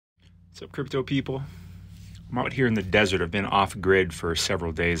What's up, crypto people? I'm out here in the desert. I've been off grid for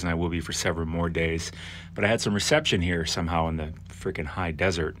several days, and I will be for several more days. But I had some reception here somehow in the freaking high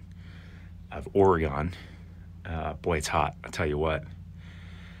desert of Oregon. Boy, it's hot. I'll tell you what.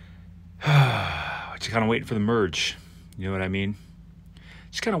 Just kind of waiting for the merge. You know what I mean?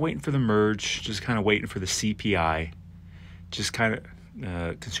 Just kind of waiting for the merge. Just kind of waiting for the CPI. Just kind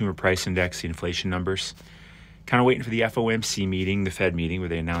of consumer price index, the inflation numbers. Kind of waiting for the FOMC meeting, the Fed meeting, where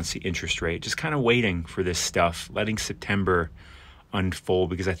they announce the interest rate. Just kind of waiting for this stuff, letting September unfold,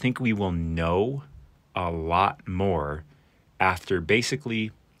 because I think we will know a lot more after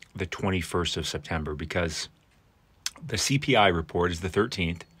basically the 21st of September, because the CPI report is the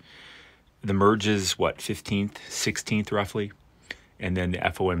 13th. The merge is, what, 15th, 16th roughly? And then the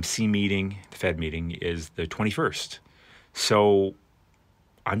FOMC meeting, the Fed meeting, is the 21st. So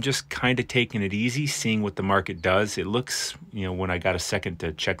I'm just kind of taking it easy, seeing what the market does. It looks, when I got a second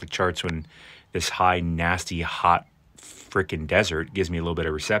to check the charts, when this high, nasty, hot, freaking desert gives me a little bit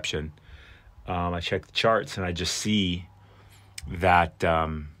of reception, I check the charts and I just see that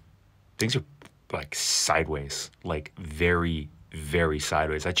things are like sideways, like very, very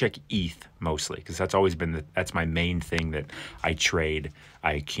sideways. I check ETH mostly because that's always been that's my main thing that I trade,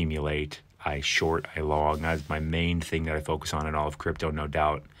 I accumulate, I short, I long. That's my main thing that I focus on in all of crypto, no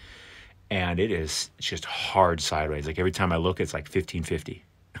doubt. And it's just hard sideways. Like every time I look, it's like 15.50.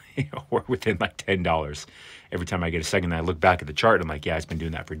 We're within like $10. Every time I get a second, I look back at the chart, I'm like, yeah, it's been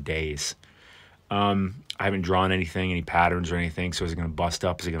doing that for days. I haven't drawn anything, any patterns or anything. So is it going to bust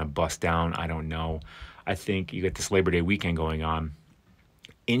up? Is it going to bust down? I don't know. I think you get this Labor Day weekend going on.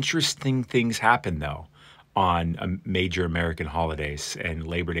 Interesting things happen, though, on major American holidays, and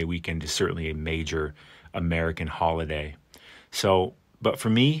Labor Day weekend is certainly a major American holiday. So, but for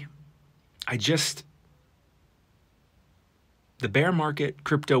me, the bear market,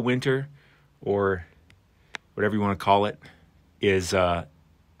 crypto winter, or whatever you want to call it, is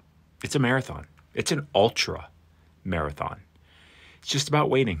it's a marathon. It's an ultra marathon. It's just about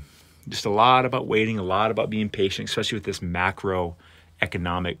waiting. Just a lot about waiting, a lot about being patient, especially with this macro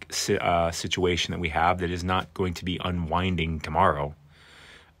economic situation that we have that is not going to be unwinding tomorrow.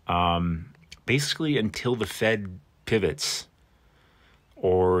 Basically, until the Fed pivots,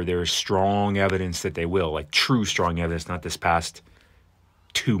 or there's strong evidence that they will, like true strong evidence, not this past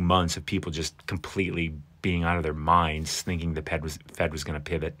 2 months of people just completely being out of their minds thinking the Fed was going to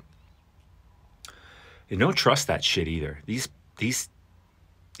pivot. You don't trust that shit either. These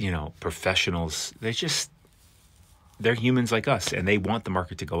professionals, they're humans like us, and they want the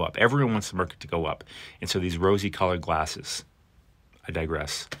market to go up. Everyone wants the market to go up. And so these rosy-colored glasses, I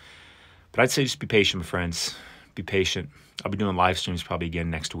digress. But I'd say just be patient, my friends. Be patient. I'll be doing live streams probably again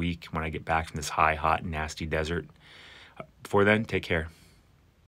next week when I get back from this high, hot, nasty desert. Before then, take care.